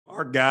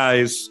Our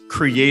guys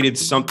created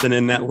something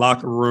in that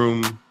locker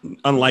room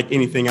unlike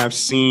anything I've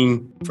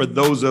seen. For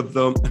those of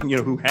them,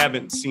 who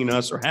haven't seen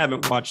us or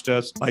haven't watched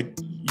us, like,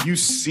 you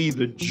see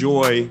the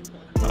joy.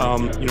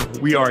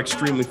 We are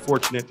extremely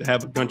fortunate to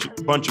have a bunch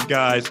of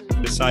guys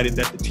decided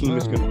that the team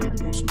is going to be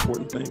the most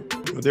important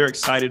thing. They're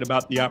excited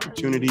about the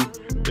opportunity.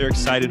 They're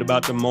excited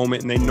about the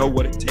moment, and they know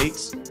what it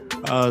takes.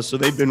 So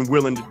they've been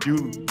willing to do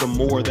the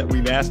more that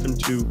we've asked them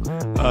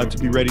to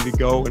be ready to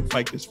go and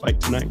fight this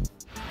fight tonight.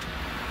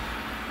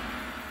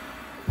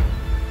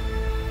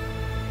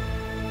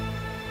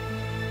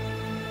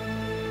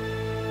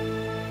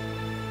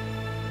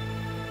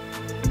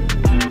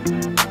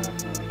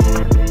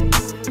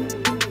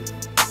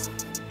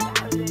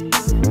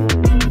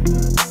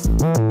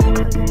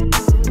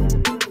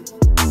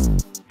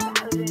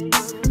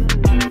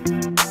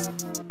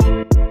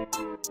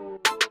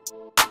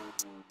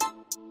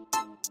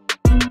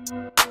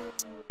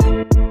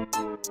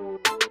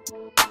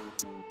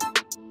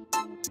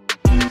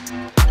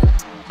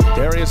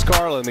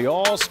 Garland, the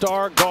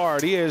all-star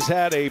guard, he has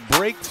had a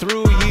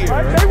breakthrough year.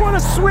 Right, they want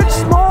to switch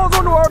smalls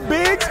onto our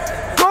bigs,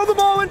 throw the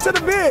ball into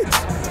the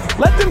bigs.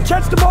 Let them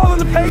catch the ball in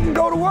the paint and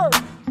go to work.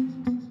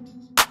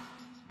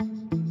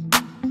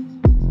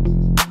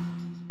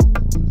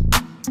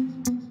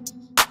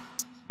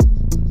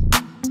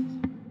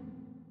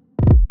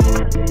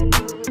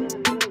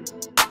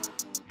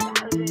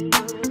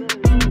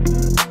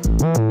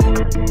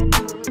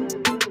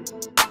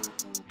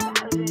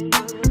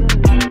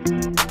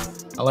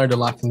 I learned a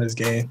lot from this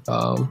game.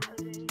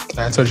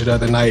 I told you the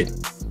other night,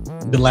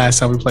 the last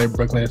time we played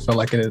Brooklyn, it felt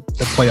like a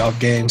playoff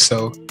game.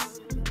 So,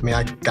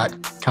 I got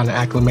kind of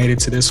acclimated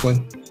to this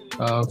one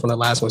from the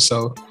last one.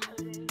 So,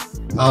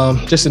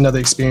 just another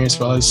experience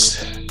for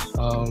us.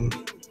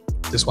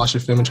 Just watch the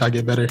film and try to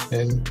get better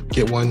and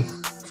get one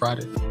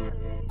Friday.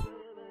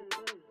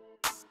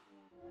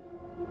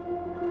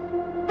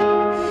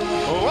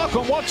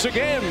 Welcome once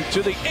again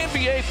to the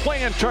NBA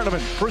Play-In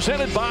Tournament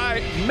presented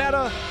by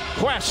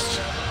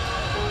MetaQuest.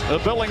 The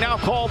building now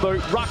called the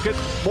Rocket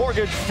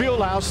Mortgage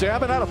Fieldhouse. They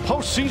haven't had a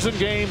postseason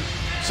game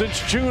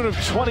since June of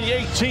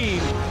 2018.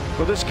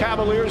 But this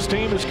Cavaliers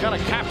team has kind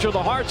of captured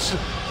the hearts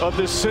of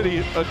this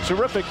city. A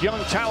terrific,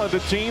 young,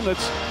 talented team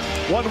that's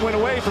one win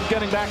away from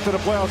getting back to the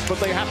playoffs.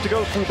 But they have to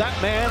go through that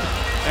man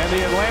and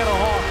the Atlanta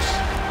Hawks.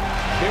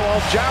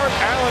 Meanwhile, Jarrett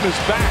Allen is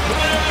back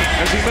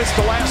as he missed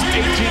the last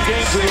 18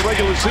 games of the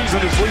regular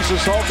season, as Lisa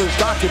Salters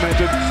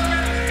documented.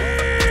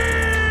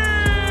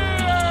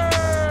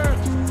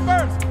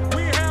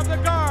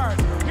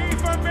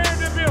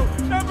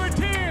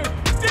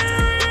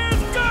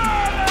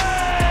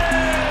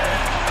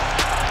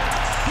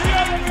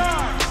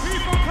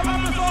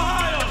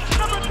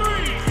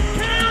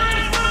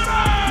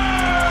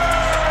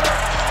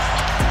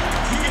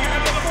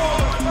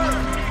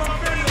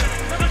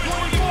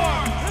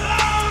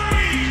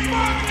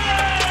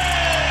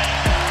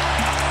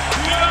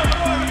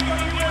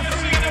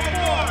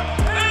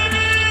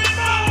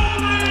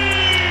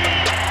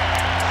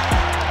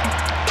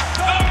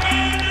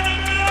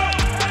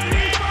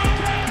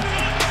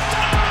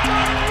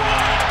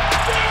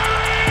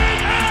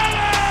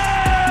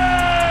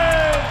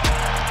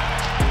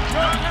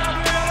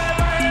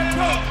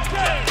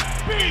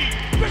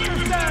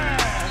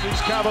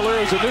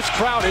 Cavaliers, and this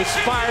crowd is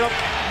fired up.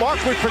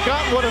 Mark, we've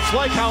forgotten what it's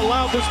like, how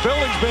loud this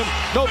building's been.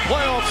 No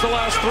playoffs the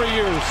last 3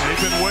 years.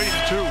 They've been waiting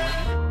too.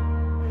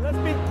 Let's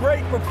be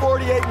great for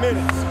 48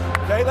 minutes.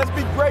 Okay, let's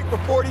be great for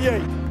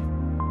 48.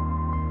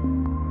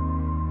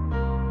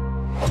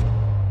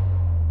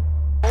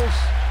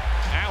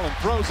 Allen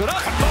throws it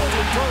up, and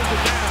Mobley throws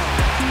it down.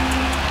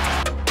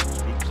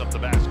 Scoops up the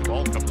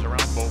basketball, comes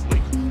around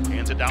Mobley,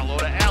 hands it down low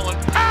to Allen.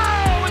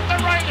 Oh, with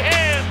the right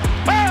hand!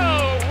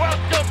 Oh,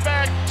 welcome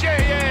back,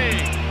 J.A.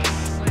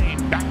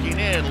 Lane backing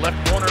in, left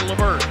corner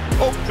LeVert.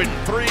 Open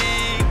three,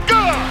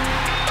 good!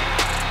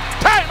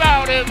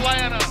 Timeout,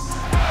 Atlanta!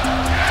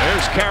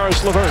 There's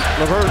Karis LeVert.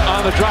 LeVert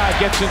on the drive,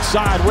 gets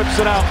inside, whips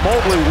it out.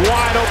 Mobley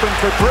wide open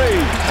for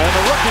three, and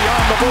the rookie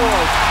on the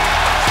board.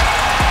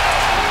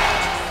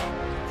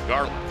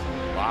 Garland,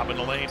 lob in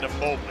the lane to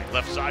Mobley.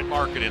 Left side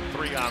Marketing,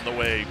 three on the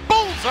way.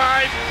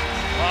 Bullseye!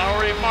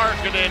 Lowry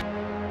Marketing.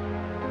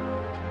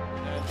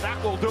 And that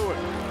will do it.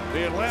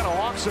 The Atlanta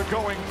Hawks are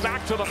going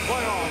back to the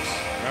playoffs.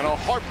 And a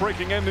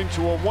heartbreaking ending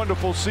to a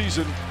wonderful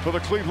season for the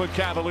Cleveland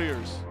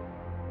Cavaliers.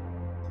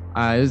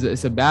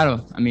 It's a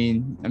battle. I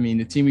mean,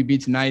 the team we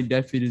beat tonight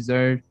definitely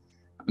deserved,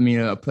 a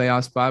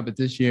playoff spot, but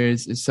this year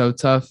is so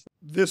tough.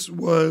 This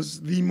was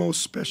the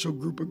most special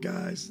group of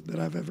guys that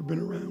I've ever been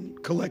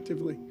around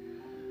collectively.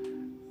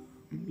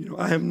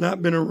 I have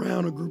not been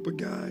around a group of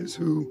guys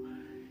who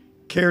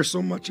care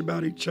so much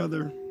about each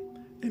other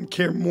and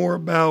care more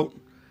about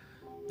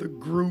the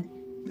group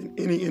than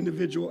any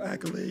individual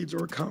accolades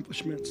or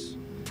accomplishments.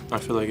 I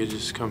feel like it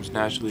just comes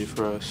naturally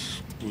for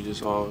us. You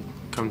just all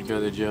come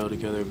together, gel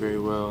together very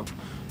well.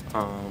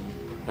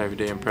 Every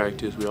day in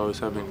practice, we always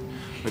having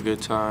a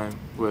good time,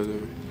 whether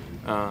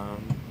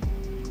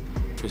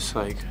it's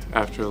like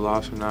after a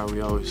loss or not,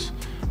 we always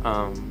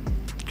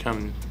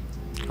come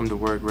come to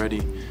work ready,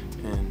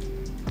 and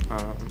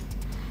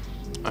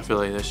I feel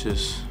like that's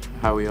just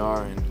how we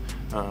are, and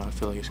I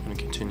feel like it's going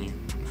to continue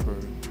for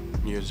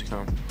years to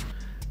come.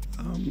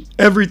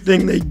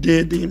 Everything they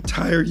did the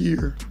entire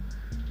year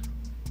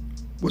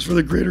was for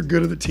the greater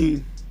good of the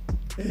team,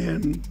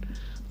 and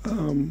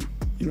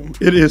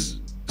it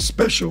is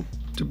special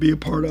to be a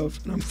part of,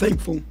 and I'm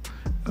thankful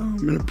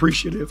and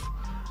appreciative.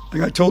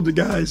 Like I told the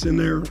guys in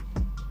there,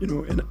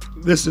 and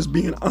this is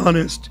being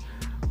honest,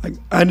 like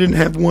I didn't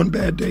have one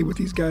bad day with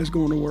these guys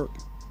going to work.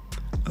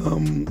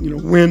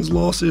 Wins,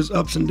 losses,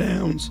 ups and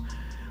downs,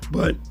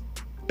 but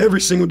every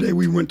single day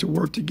we went to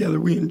work together,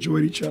 we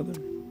enjoyed each other,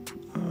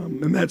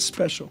 and that's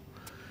special.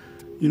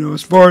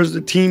 As far as the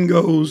team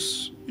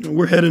goes,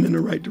 we're heading in the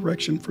right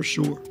direction for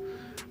sure.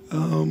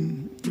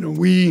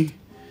 We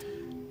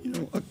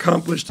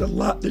accomplished a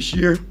lot this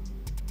year.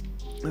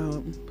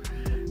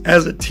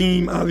 As a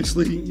team,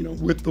 obviously,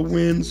 with the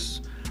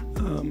wins,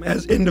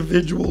 as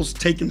individuals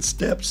taking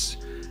steps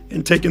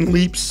and taking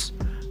leaps,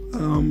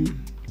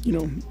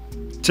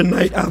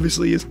 tonight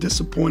obviously is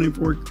disappointing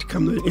for it to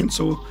come to an end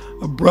so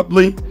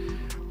abruptly.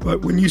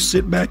 But when you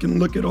sit back and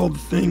look at all the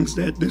things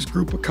that this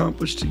group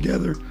accomplished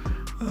together,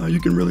 you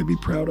can really be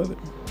proud of it.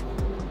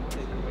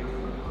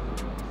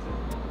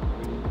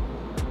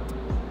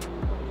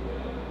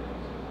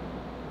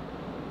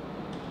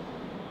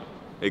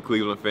 Hey,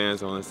 Cleveland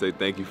fans, I want to say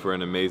thank you for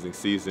an amazing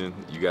season.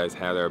 You guys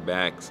had our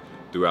backs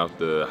throughout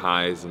the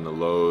highs and the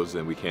lows,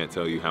 and we can't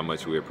tell you how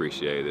much we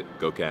appreciate it.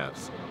 Go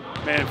Cavs.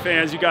 Man,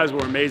 fans, you guys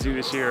were amazing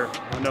this year.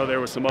 I know there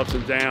were some ups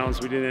and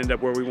downs. We didn't end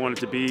up where we wanted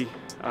to be.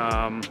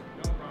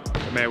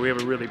 But man, we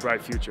have a really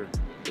bright future.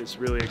 It's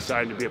really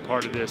exciting to be a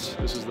part of this.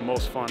 This is the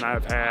most fun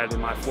I've had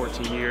in my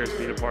 14 years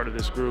being a part of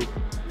this group.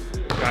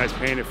 Guys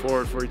paying it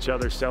forward for each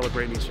other,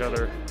 celebrating each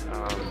other.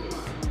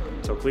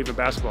 So Cleveland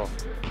basketball,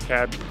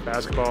 Cavs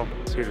basketball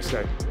is here to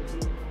stay.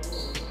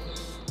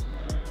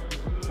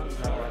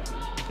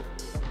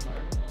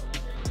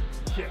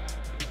 Yeah.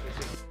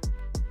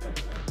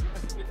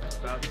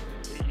 About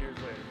 8 years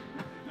later.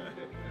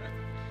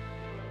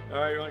 All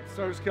right, you want to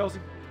start, Kelsey?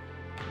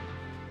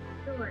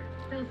 Sure.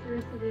 Kelsey,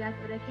 rest of the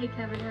Athletic. Hey,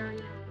 Kevin, how are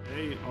you?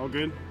 Hey, all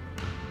good?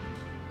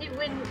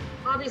 When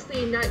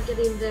obviously not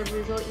getting the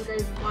result you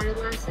guys wanted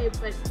last night,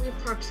 but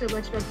we've talked so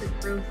much about the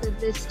growth of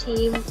this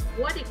team.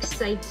 What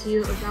excites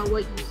you about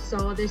what you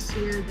saw this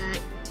year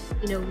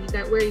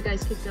that, where you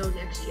guys could go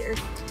next year?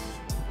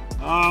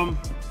 A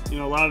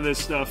lot of this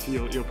stuff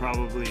you'll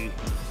probably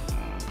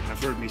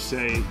have heard me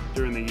say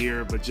during the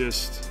year, but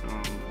just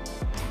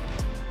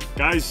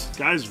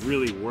guys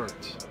really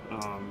worked.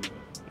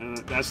 And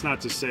that's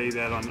not to say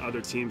that on other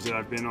teams that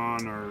I've been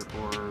on or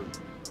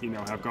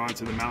have gone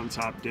to the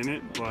mountaintop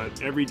didn't,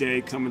 but every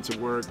day coming to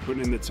work,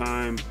 putting in the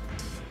time,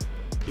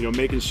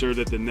 making sure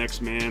that the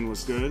next man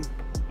was good.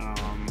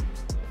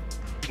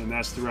 And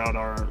that's throughout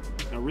our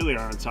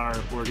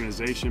entire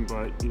organization,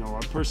 but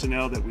our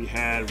personnel that we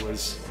had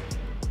was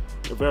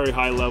a very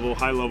high level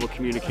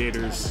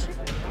communicators,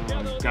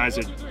 guys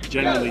that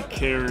genuinely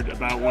cared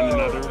about one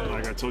another.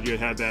 Like I told you, it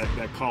had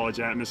that college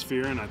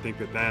atmosphere, and I think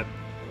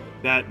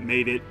that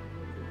made it,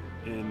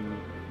 and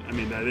I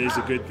mean, that is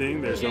a good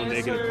thing. There's no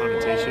negative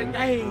connotation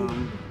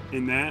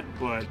in that,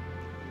 but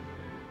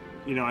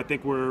I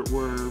think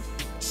we're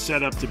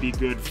set up to be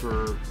good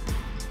for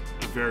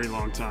a very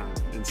long time,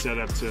 and set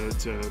up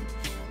to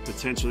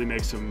potentially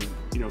make some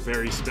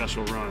very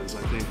special runs.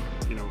 I think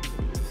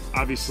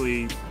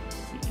obviously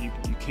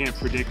you can't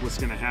predict what's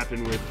going to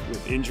happen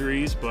with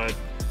injuries, but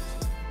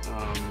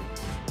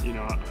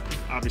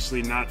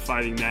obviously not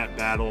fighting that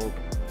battle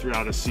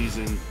throughout a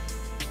season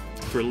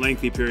for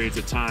lengthy periods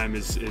of time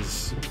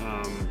is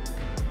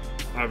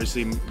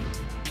obviously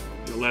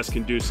less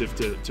conducive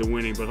to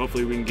winning, but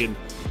hopefully we can get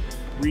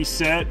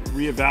reset,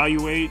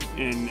 reevaluate,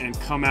 and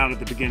come out at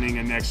the beginning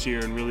of next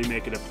year and really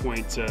make it a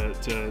point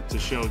to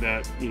show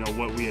that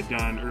what we had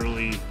done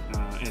early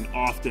and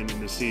often in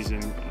the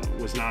season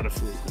was not a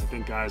fluke. I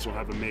think guys will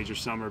have a major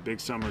summer, big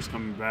summers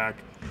coming back,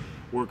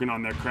 working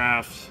on their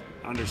craft,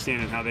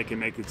 understanding how they can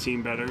make the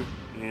team better,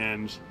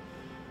 and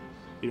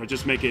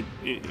just make it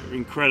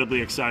incredibly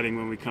exciting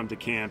when we come to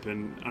camp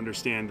and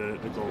understand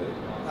the goal.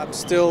 I'm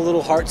still a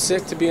little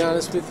heartsick, to be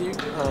honest with you.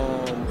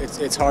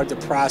 It's hard to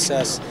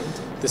process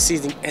the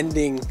season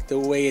ending the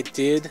way it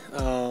did,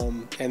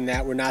 and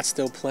that we're not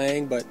still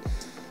playing, but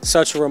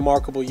such a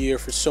remarkable year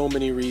for so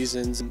many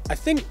reasons. I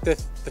think the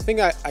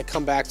thing I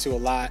come back to a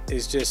lot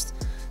is just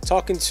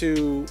talking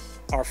to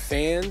our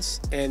fans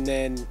and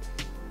then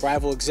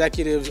rival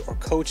executives or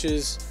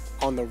coaches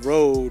on the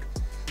road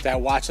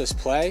that watch us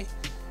play.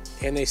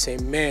 And they say,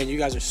 man, you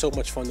guys are so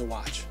much fun to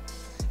watch.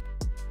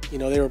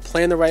 They were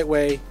playing the right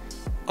way,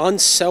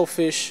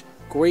 unselfish,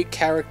 great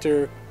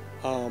character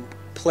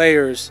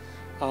players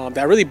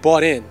that really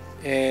bought in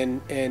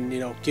and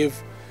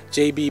give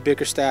JB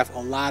Bickerstaff a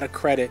lot of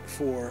credit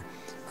for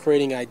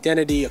creating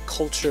identity, a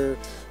culture,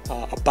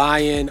 a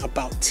buy-in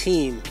about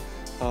team.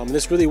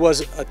 This really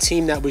was a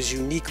team that was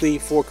uniquely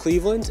for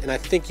Cleveland, and I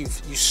think you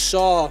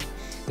saw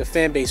the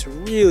fan base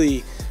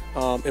really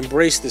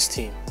embrace this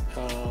team.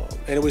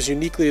 and it was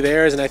uniquely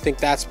theirs. And I think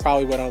that's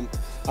probably what I'm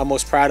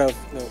most proud of.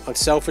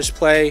 Unselfish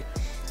play.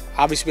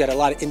 Obviously, we had a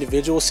lot of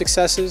individual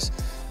successes,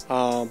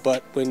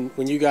 but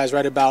when you guys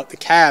write about the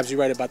Cavs, you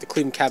write about the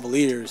Cleveland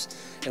Cavaliers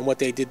and what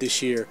they did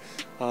this year.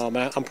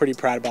 I'm pretty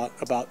proud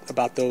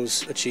about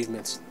those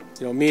achievements.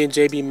 Me and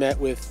JB met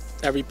with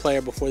every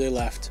player before they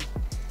left.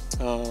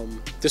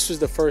 This was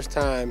the first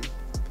time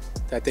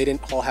that they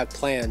didn't all have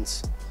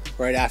plans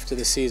right after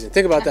the season.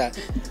 Think about that.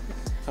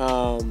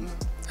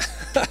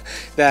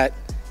 That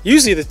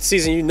usually the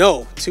season,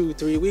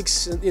 2-3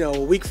 weeks,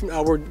 a week from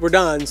now we're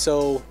done.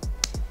 So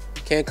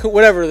Cancun,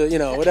 whatever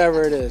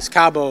it is,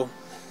 Cabo.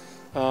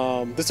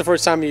 This is the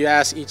first time you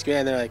ask each guy,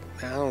 and they're like,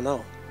 I don't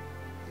know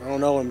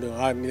what I'm doing.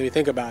 Let me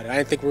think about it. I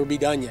didn't think we'll be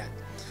done yet.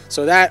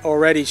 So that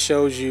already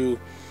shows you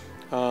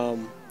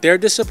their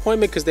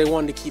disappointment because they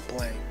wanted to keep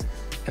playing.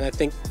 And I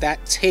think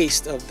that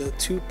taste of the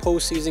 2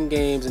 postseason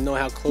games and know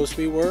how close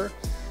we were,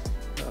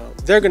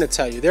 they're going to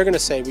tell you. They're going to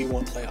say we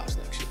want playoffs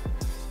next year.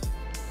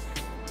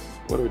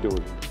 What are we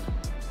doing?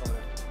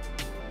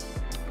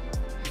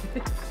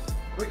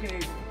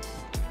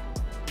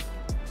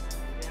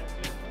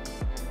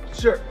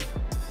 Sure.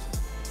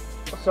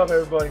 What's up,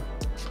 everybody?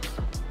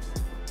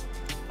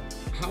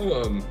 How,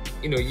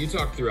 you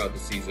talked throughout the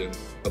season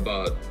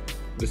about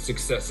the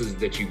successes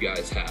that you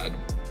guys had.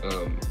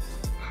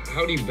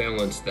 How do you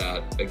balance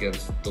that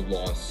against the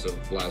loss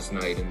of last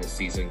night and the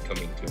season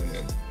coming to an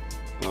end?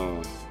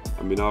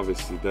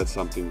 Obviously that's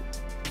something.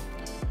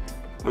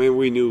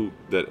 We knew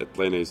that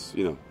Atlanta is,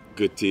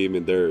 good team,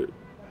 and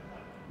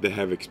they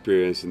have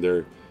experience and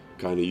they're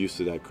kind of used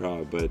to that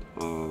crowd. But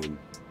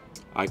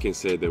I can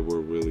say that we're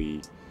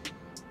really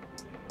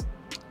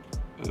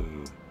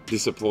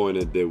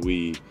disappointed that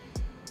we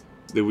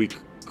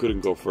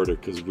couldn't go further,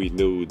 because we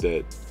knew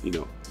that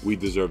we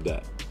deserved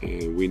that,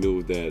 and we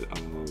knew that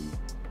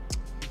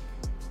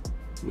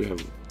we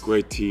have a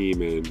great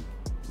team and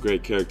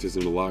great characters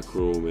in the locker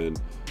room, and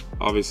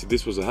obviously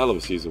this was a hell of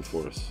a season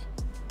for us.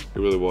 It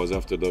really was.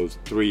 After those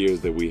 3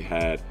 years that we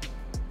had,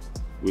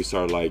 we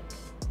started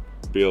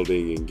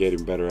building and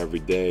getting better every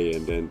day,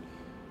 and then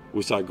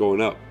we started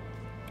going up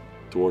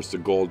towards the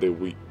goal that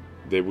we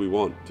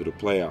want, to the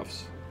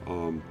playoffs.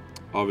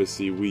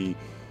 Obviously we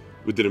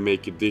didn't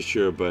make it this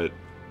year, but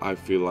I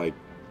feel like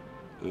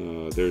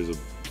there's a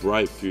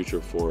bright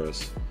future for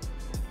us,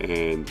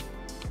 and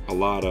a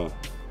lot of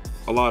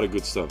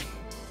good stuff.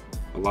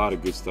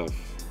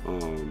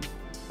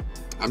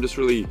 I'm just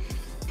really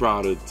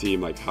proud of the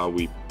team, how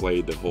we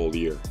played the whole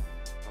year.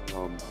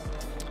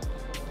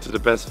 To the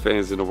best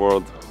fans in the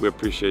world, we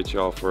appreciate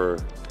y'all for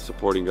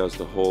supporting us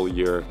the whole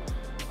year.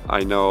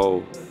 I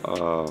know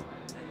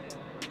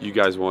you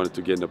guys wanted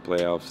to get in the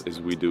playoffs as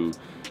we did,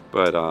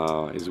 but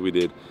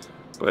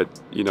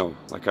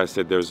like I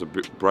said, there's a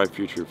bright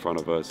future in front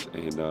of us,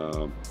 and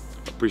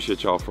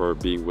appreciate y'all for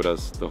being with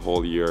us the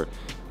whole year,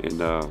 and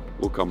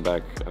we'll come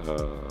back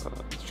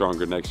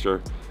stronger next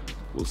year.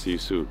 We'll see you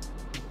soon.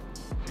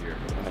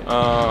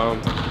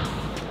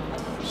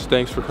 Just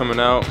thanks for coming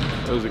out.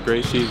 It was a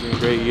great season,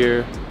 great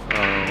year.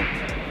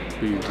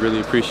 We really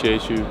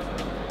appreciate you.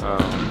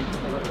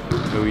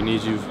 And we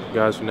need you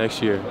guys for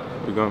next year.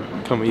 We're going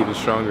to come even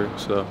stronger.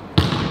 So,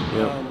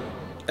 yeah.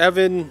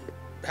 Evan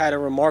had a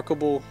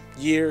remarkable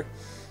year.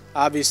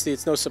 Obviously,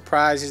 it's no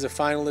surprise he's a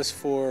finalist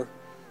for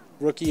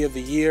Rookie of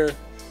the Year.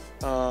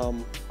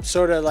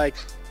 Sort of like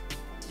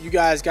you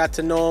guys got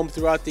to know him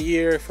throughout the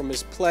year from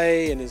his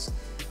play and his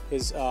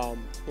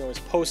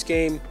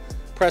post-game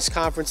press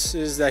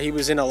conferences that he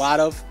was in a lot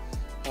of.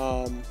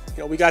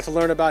 We got to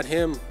learn about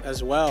him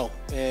as well.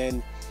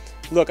 And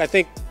look, I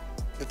think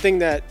the thing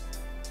that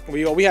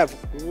we have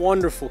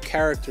wonderful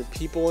character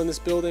people in this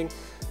building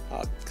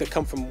that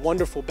come from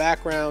wonderful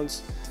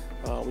backgrounds.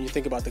 When you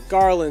think about the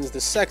Garlands,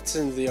 the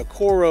Sextons, the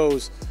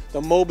Okoros,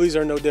 the Mobleys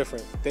are no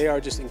different. They are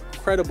just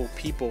incredible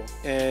people.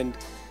 And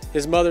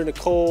his mother,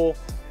 Nicole,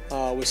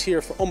 was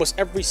here for almost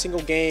every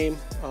single game.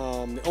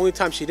 The only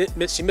time she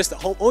missed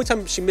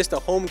a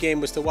home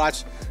game was to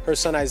watch her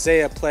son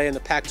Isaiah play in the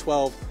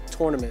Pac-12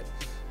 tournament.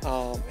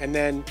 And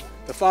then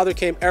the father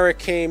came, Eric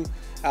came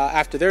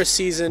after their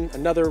season,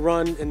 another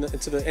run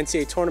into the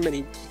NCAA tournament.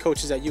 He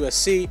coaches at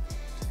USC,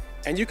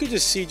 and you could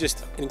just see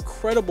just an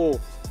incredible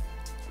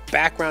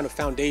background and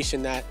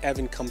foundation that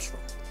Evan comes from.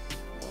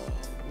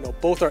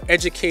 Both are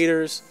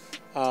educators,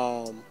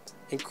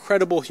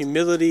 incredible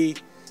humility,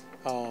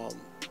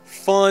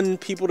 fun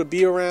people to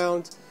be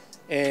around,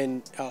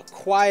 and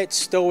quiet,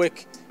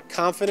 stoic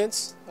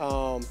confidence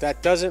that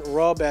doesn't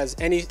rub as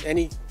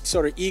any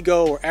sort of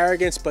ego or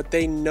arrogance, but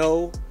they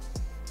know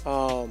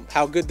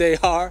how good they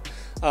are.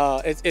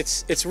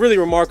 It's really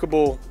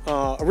remarkable,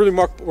 a really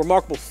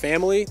remarkable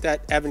family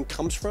that Evan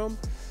comes from,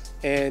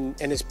 and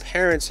his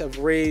parents have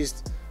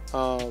raised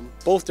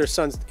both their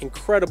sons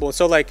incredible. And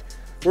so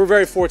we're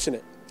very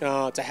fortunate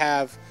to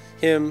have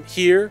him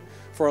here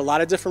for a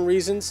lot of different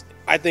reasons.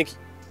 I think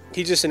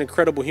he's just an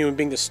incredible human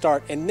being to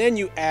start, and then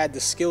you add the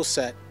skill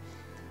set.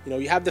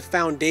 You have the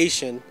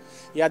foundation,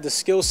 you have the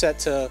skill set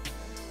to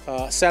a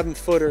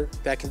 7-footer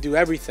that can do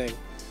everything.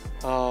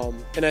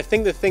 And I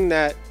think the thing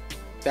that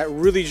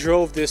really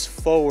drove this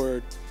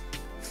forward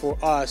for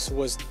us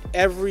was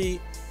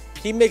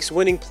he makes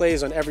winning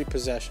plays on every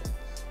possession.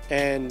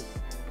 And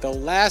the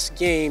last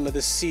game of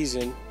the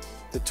season,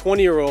 the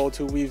 20-year-old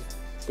who we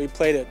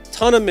played a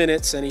ton of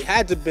minutes and he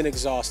had to have been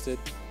exhausted,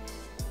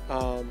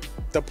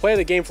 the play of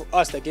the game for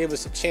us that gave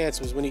us a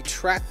chance was when he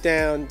tracked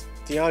down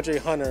DeAndre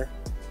Hunter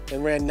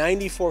and ran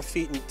 94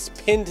 feet and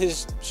pinned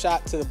his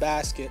shot to the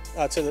basket,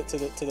 to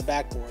the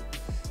backboard.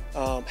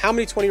 How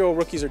many 20-year-old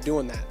rookies are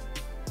doing that?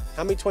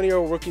 How many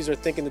 20-year-old rookies are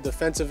thinking the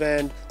defensive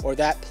end or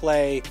that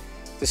play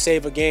to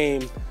save a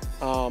game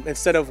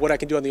instead of what I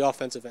can do on the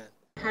offensive end?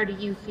 How do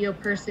you feel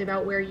personally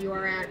about where you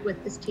are at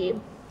with this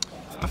team?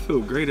 I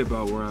feel great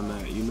about where I'm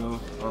at,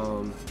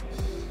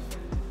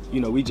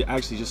 we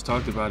actually just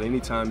talked about it.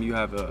 Anytime you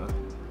have a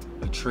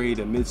trade,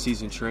 a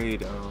mid-season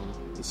trade,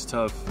 it's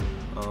tough.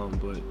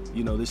 But,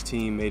 this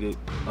team made it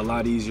a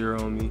lot easier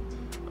on me.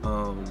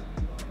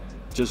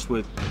 Just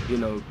with,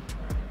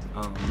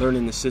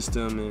 learning the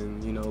system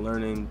and,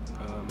 learning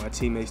my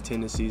teammates'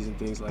 tendencies and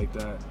things like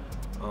that.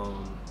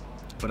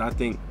 But I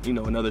think,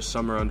 another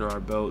summer under our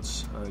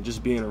belts,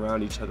 just being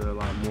around each other a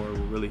lot more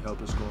will really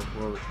help us going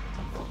forward.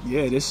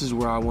 Yeah, this is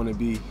where I want to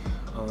be.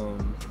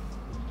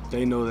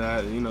 They know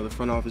that, the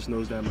front office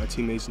knows that, my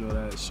teammates know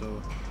that.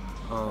 So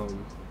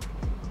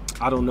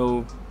I don't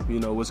know,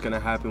 what's going to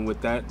happen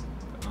with that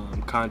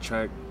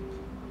contract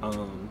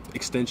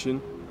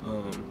extension.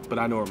 But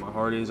I know where my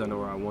heart is. I know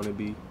where I want to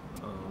be.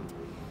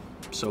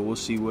 So we'll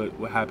see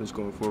what happens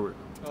going forward.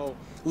 Oh,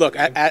 look,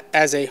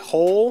 as a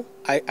whole,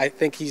 I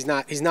think he's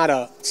not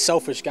a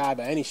selfish guy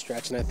by any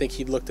stretch, and I think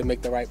he'd look to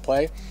make the right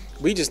play.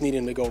 We just need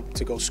him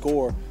to go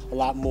score a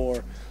lot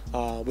more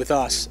with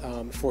us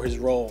for his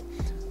role.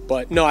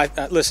 But no,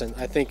 listen,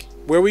 I think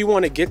where we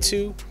want to get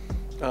to,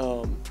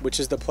 which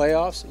is the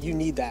playoffs, you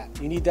need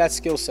that. You need that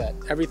skill set.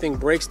 Everything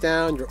breaks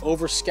down. You're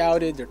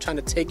over-scouted. They're trying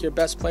to take your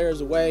best players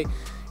away.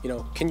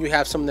 Can you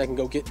have someone that can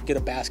go get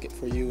a basket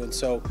for you? And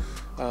so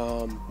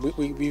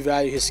we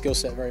value his skill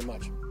set very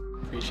much.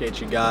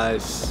 Appreciate you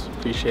guys.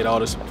 Appreciate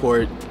all the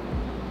support.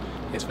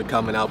 Thanks for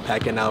coming out,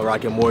 packing out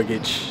Rocket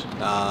Mortgage.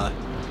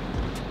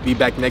 Be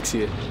back next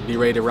year. Be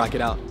ready to rock it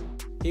out.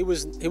 He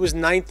was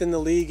 9th in the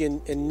league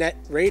in net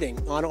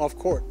rating on off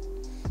court.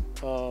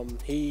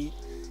 He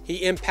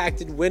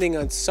impacted winning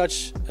on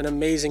such an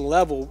amazing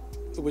level.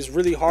 It was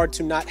really hard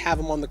to not have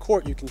him on the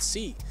court. You can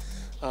see,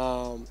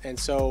 and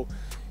so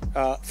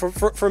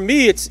for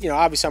me, it's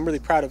obviously I'm really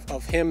proud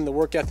of him, the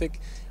work ethic.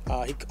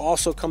 He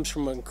also comes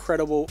from an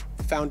incredible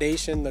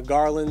foundation. The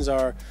Garlands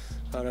are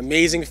an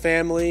amazing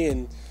family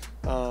and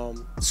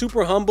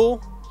super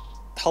humble,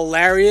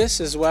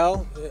 hilarious as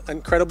well.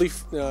 Incredibly,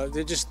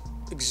 they just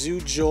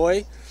exude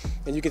joy,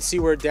 and you can see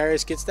where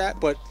Darius gets that.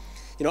 But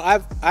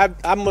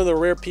I'm one of the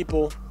rare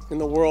people in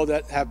the world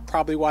that have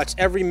probably watched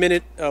every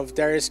minute of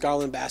Darius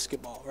Garland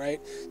basketball, right?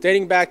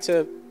 Dating back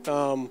to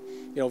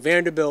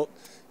Vanderbilt,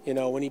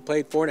 when he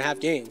played 4.5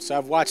 games. So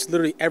I've watched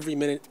literally every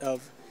minute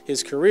of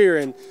his career.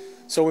 And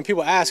so when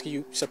people ask, are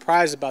you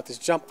surprised about this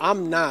jump?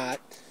 I'm not,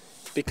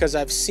 because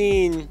I've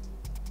seen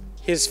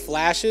his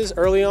flashes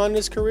early on in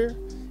his career,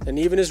 and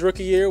even his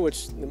rookie year,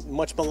 which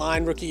much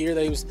maligned rookie year,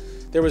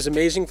 there was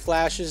amazing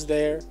flashes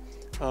there.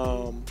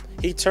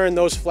 He turned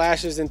those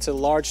flashes into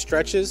large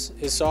stretches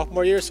his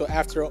sophomore year. So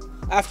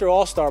after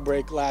All-Star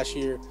break last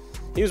year,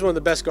 he was one of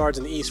the best guards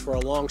in the East for a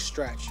long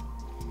stretch.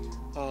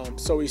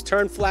 So he's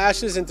turned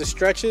flashes into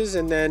stretches,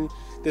 and then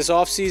this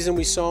offseason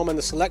we saw him on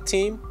the select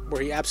team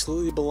where he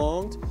absolutely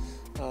belonged.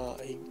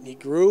 He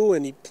grew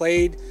and he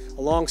played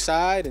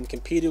alongside and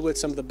competed with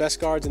some of the best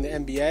guards in the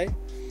NBA.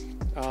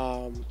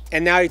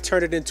 And now he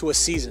turned it into a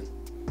season,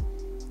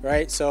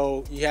 right?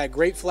 So you had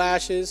great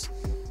flashes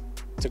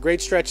to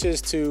great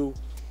stretches to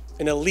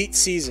an elite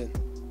season.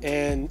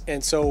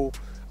 And so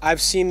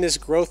I've seen this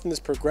growth and this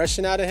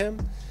progression out of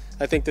him.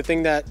 I think the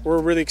thing that we're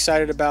really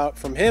excited about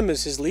from him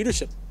is his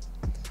leadership,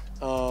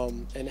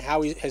 and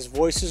how his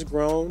voice has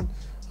grown,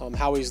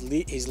 how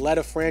he's led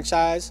a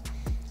franchise,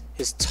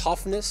 his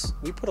toughness.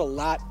 We put a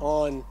lot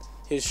on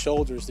his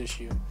shoulders this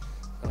year.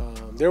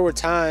 There were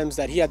times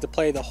that he had to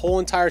play the whole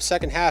entire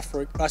second half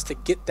for us to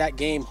get that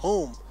game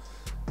home.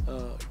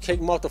 Take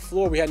him off the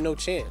floor, we had no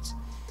chance.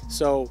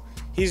 So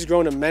he's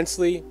grown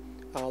immensely.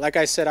 Like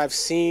I said,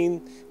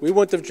 we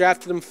wouldn't have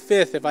drafted him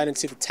 5th if I didn't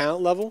see the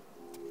talent level.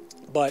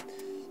 But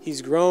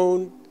he's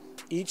grown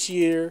each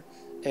year.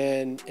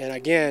 And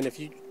again, if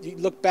you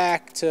look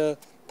back to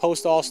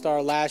post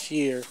All-Star last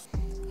year,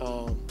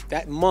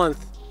 that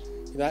month,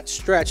 that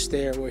stretch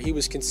there where he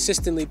was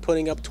consistently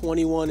putting up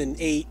 21 and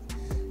 8,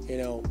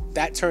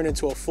 that turned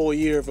into a full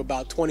year of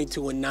about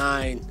 22 and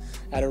 9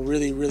 at a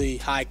really, really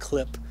high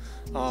clip.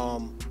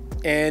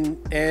 And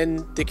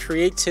the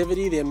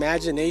creativity, the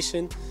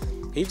imagination,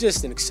 he's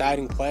just an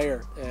exciting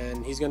player,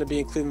 and he's going to be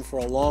in Cleveland for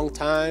a long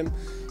time,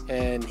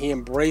 and he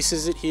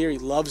embraces it here. He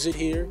loves it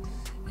here,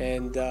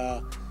 and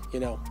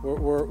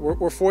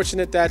we're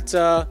fortunate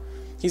that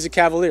he's a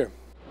Cavalier.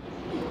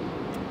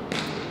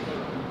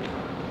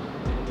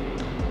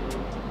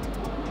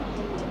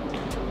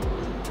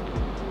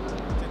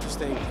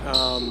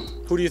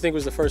 Who do you think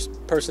was the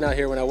first person out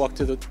here when I walked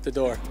through the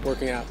door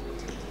working out?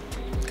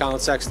 Colin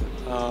Sexton.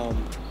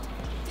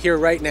 Here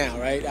right now,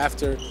 right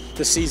after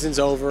the season's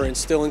over and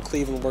still in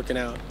Cleveland working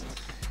out.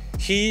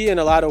 He, in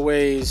a lot of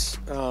ways,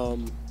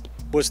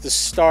 was the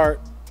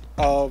start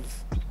of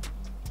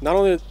not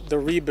only the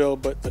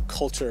rebuild, but the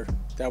culture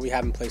that we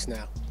have in place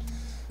now.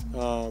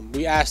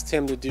 We asked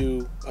him to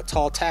do a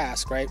tall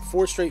task, right?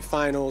 4 straight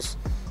finals,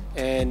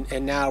 and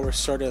now we're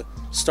sort of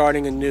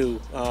starting anew.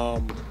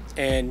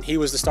 And he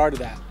was the start of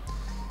that.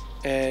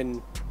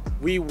 And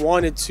we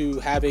wanted to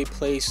have a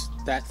place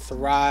that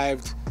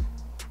thrived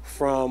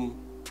from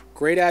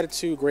great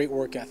attitude, great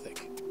work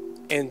ethic,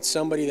 and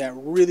somebody that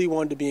really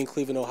wanted to be in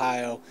Cleveland,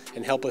 Ohio,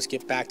 and help us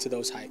get back to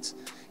those heights.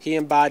 He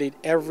embodied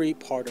every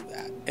part of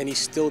that, and he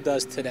still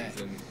does today.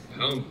 And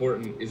how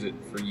important is it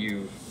for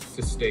you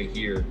to stay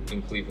here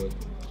in Cleveland?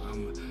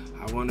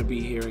 I want to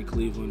be here in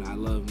Cleveland. I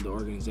love the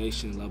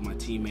organization, love my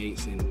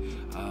teammates, and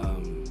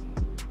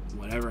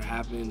whatever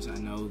happens, I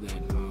know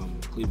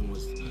that Cleveland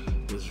was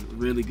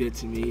really good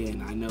to me,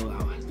 and I know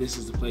this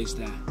is the place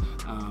that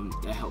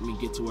helped me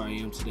get to where I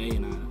am today,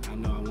 and I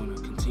know I want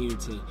to continue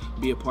to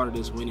be a part of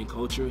this winning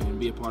culture and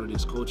be a part of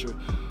this culture.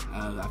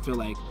 I feel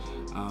like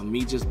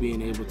me just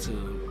being able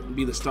to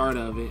be the start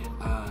of it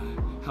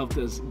helped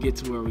us get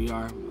to where we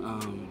are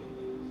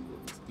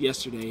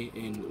yesterday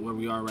and where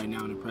we are right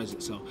now in the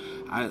present. So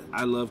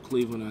I love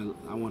Cleveland.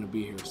 I want to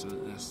be here. So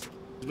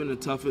it's been the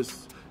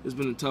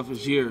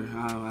toughest year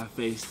I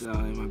faced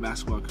in my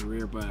basketball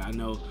career, but I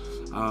know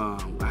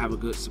I have a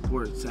good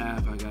support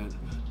staff. I got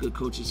good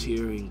coaches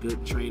here and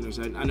good trainers.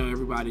 I know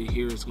everybody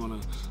here is going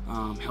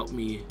to help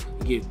me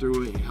get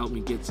through it and help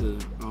me get to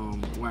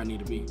where I need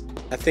to be.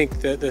 I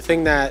think the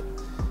thing that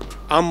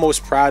I'm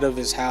most proud of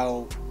is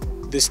how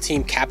this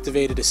team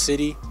captivated the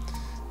city.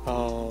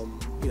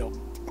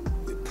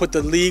 Put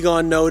the league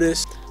on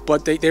notice,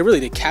 but they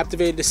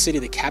captivated the city,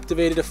 they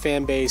captivated the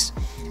fan base,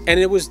 and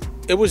it was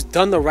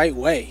done the right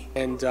way.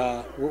 And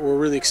we're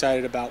really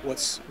excited about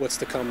what's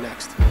to come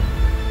next.